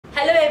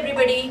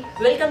everybody,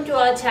 welcome to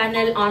our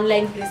channel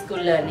Online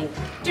Preschool Learning.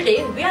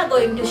 Today we are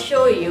going to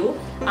show you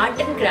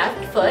art and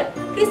craft for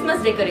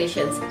Christmas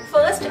decorations.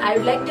 First I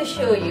would like to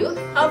show you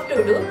how to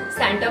do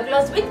Santa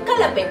Claus with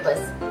color papers.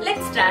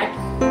 Let's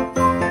start.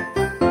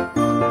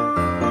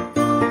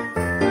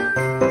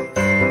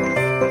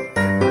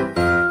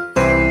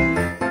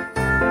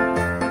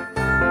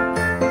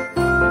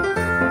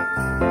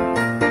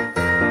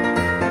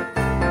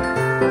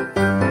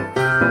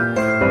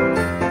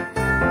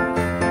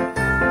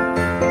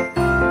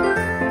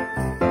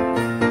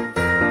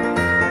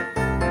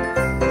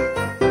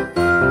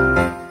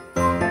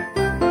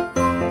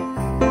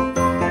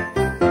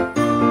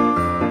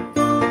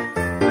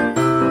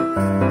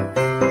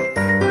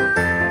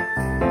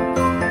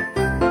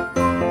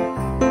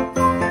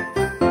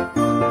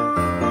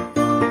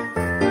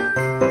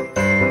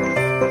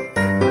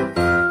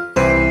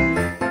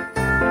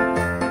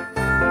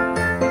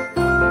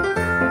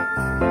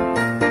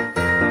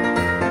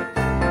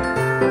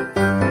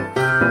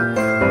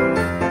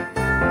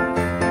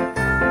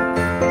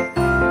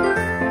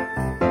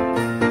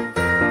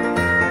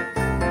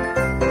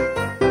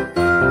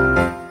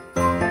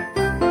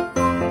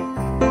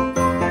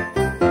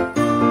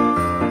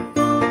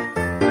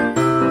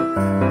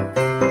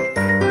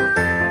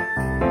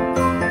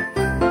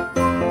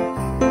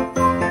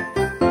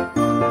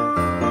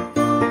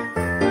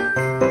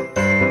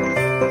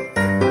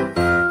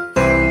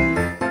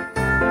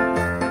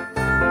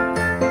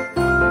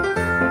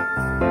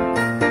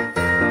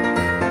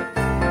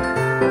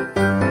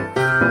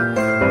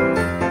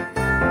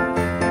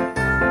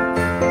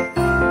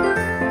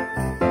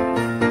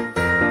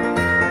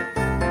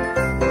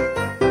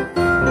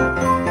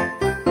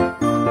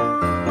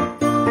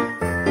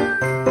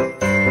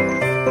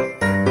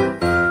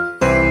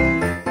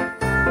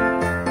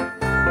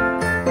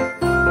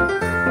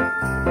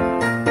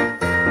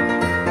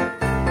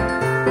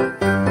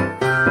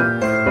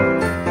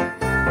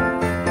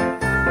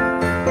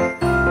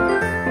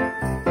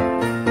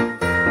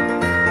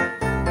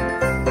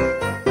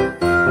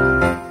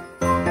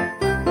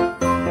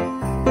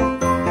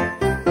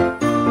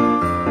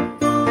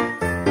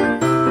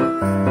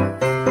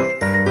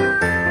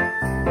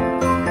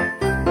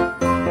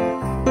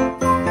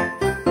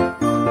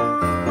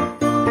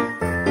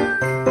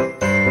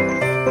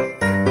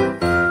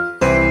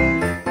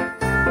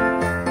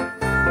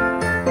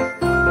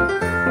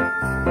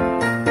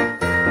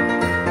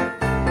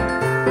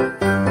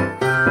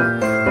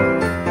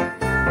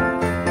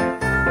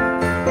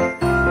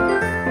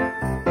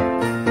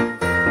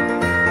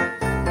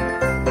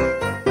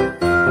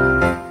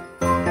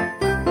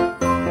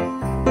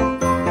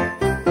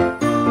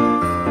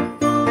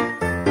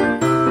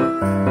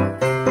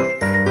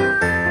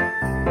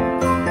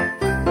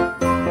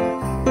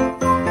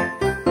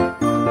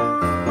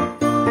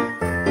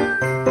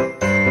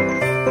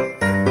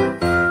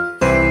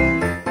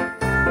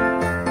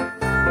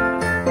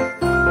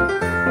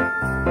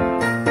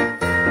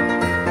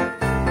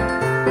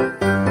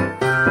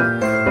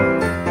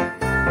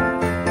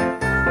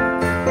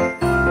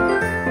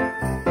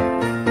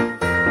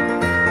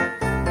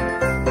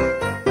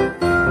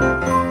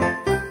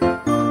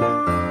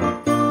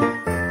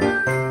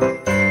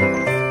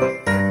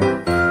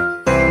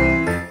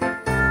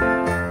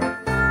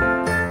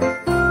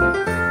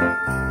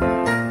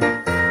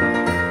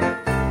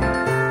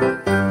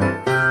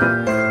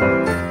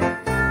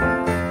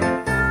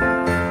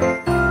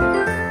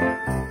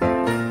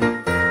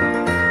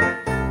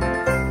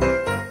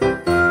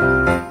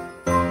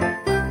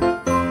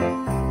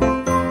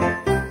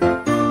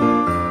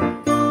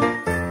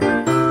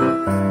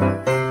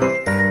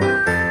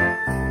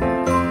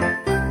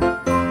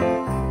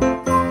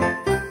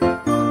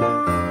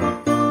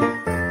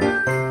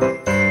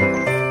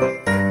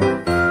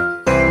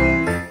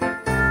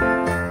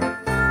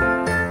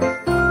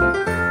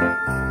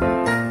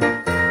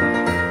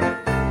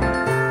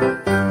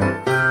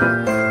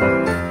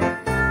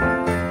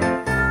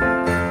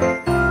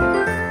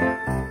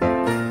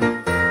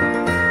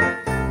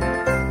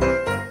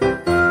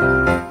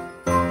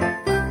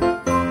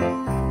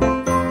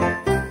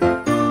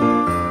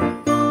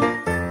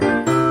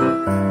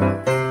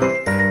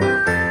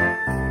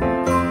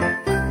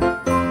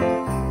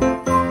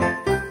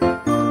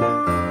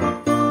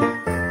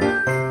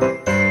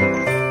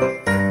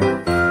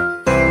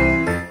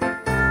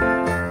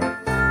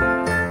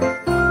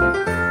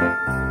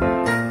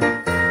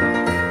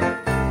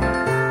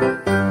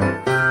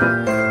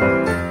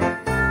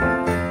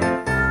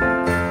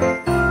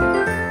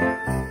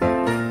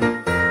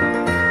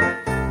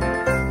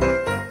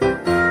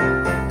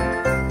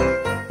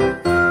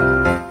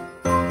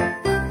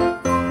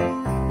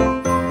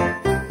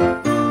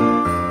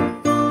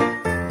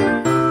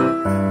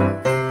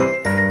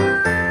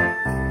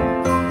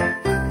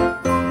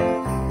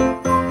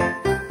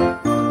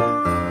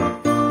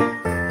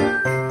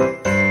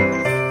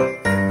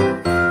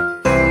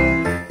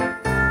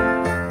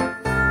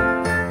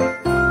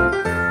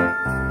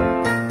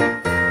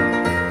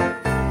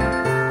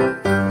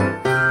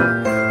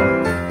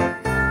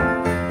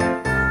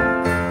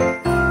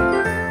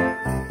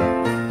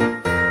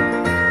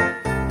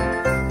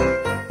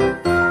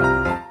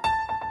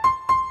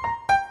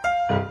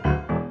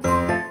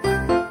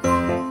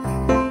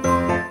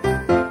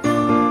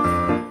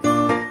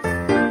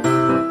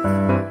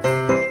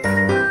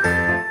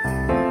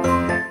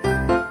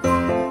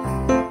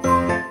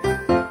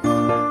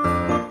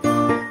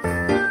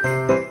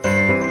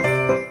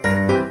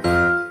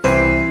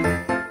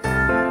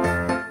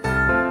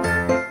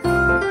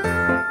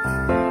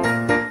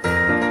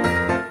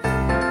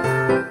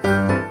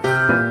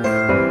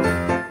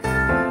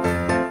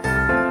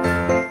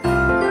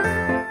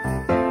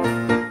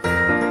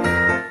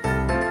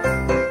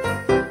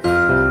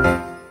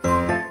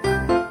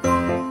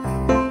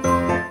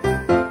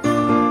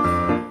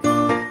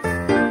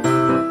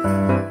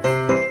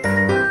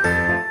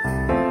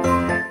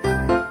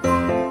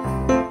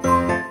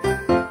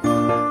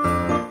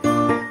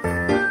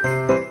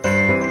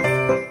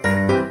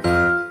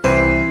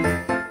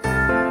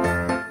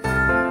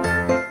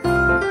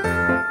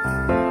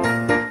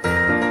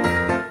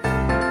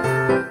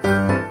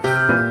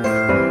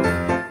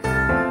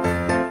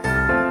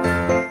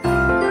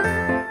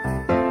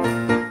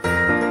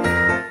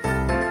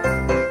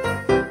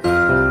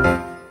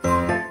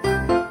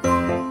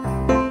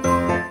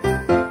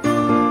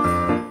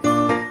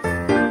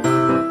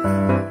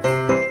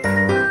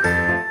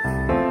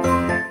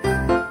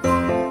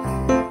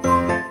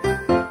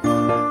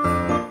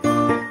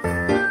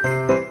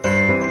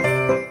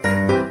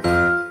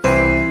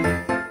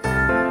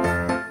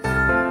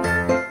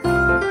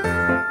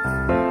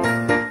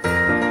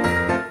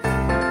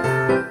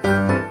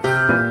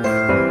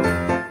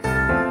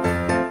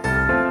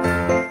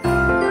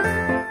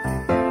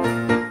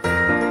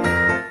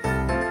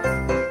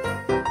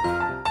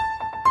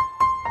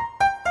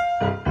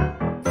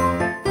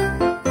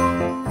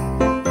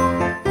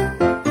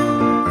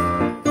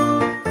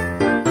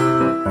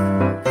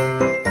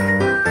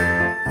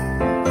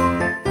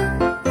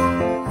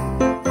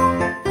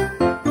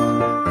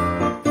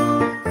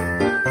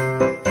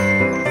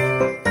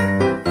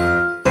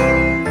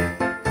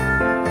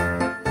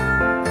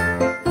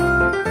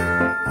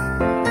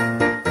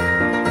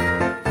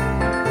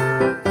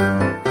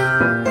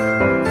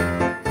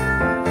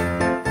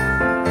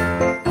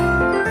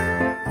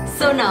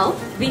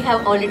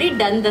 have already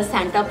done the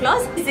Santa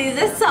Claus. This is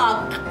a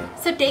sock.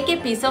 So take a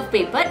piece of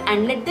paper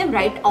and let them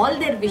write all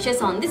their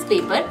wishes on this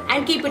paper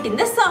and keep it in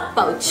the sock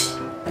pouch.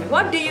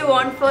 What do you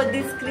want for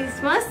this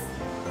Christmas?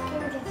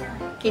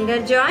 Kinder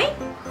Joy.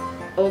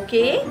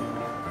 Okay.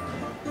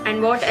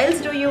 And what else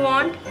do you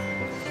want?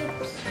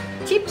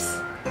 Chips.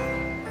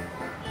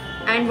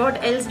 And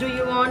what else do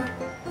you want?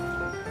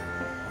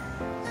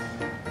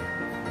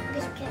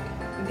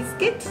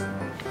 Biscuits.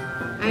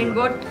 And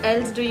what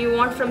else do you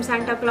want from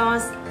Santa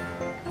Claus?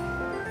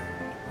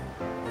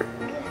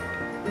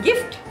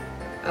 Gift.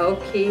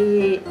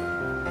 Okay.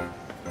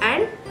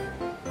 And?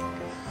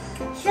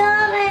 So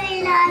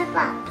many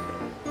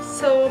lollipops.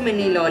 So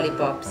many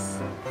lollipops.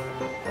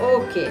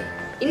 Okay.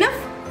 Enough?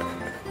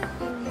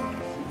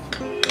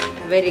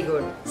 Very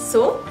good.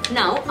 So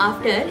now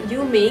after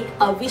you make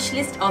a wish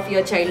list of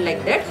your child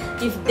like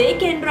that, if they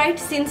can write,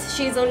 since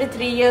she is only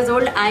 3 years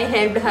old, I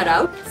helped her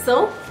out.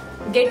 So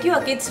get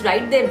your kids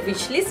write their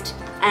wish list,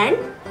 and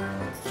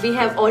we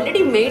have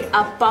already made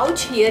a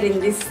pouch here in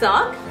this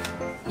sock.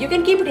 You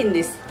can keep it in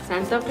this.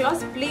 Santa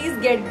Claus, please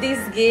get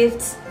these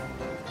gifts.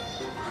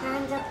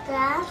 Santa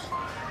Claus,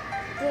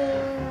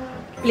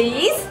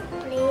 Please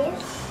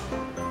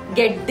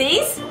get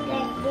these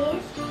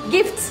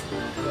gifts.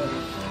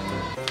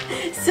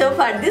 So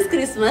for this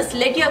Christmas,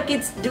 let your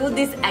kids do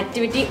this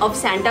activity of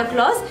Santa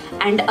Claus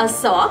and a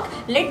sock.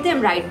 Let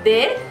them write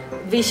their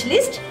wish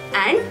list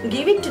and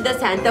give it to the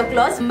Santa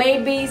Claus.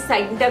 Maybe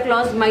Santa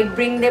Claus might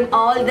bring them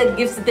all the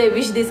gifts they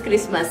wish this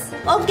Christmas.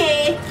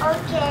 Okay.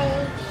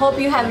 Okay. Hope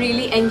you have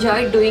really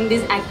enjoyed doing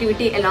this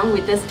activity along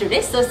with us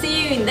today. So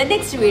see you in the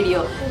next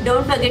video.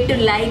 Don't forget to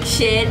like,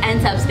 share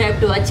and subscribe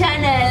to our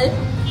channel.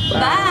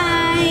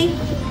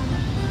 Bye.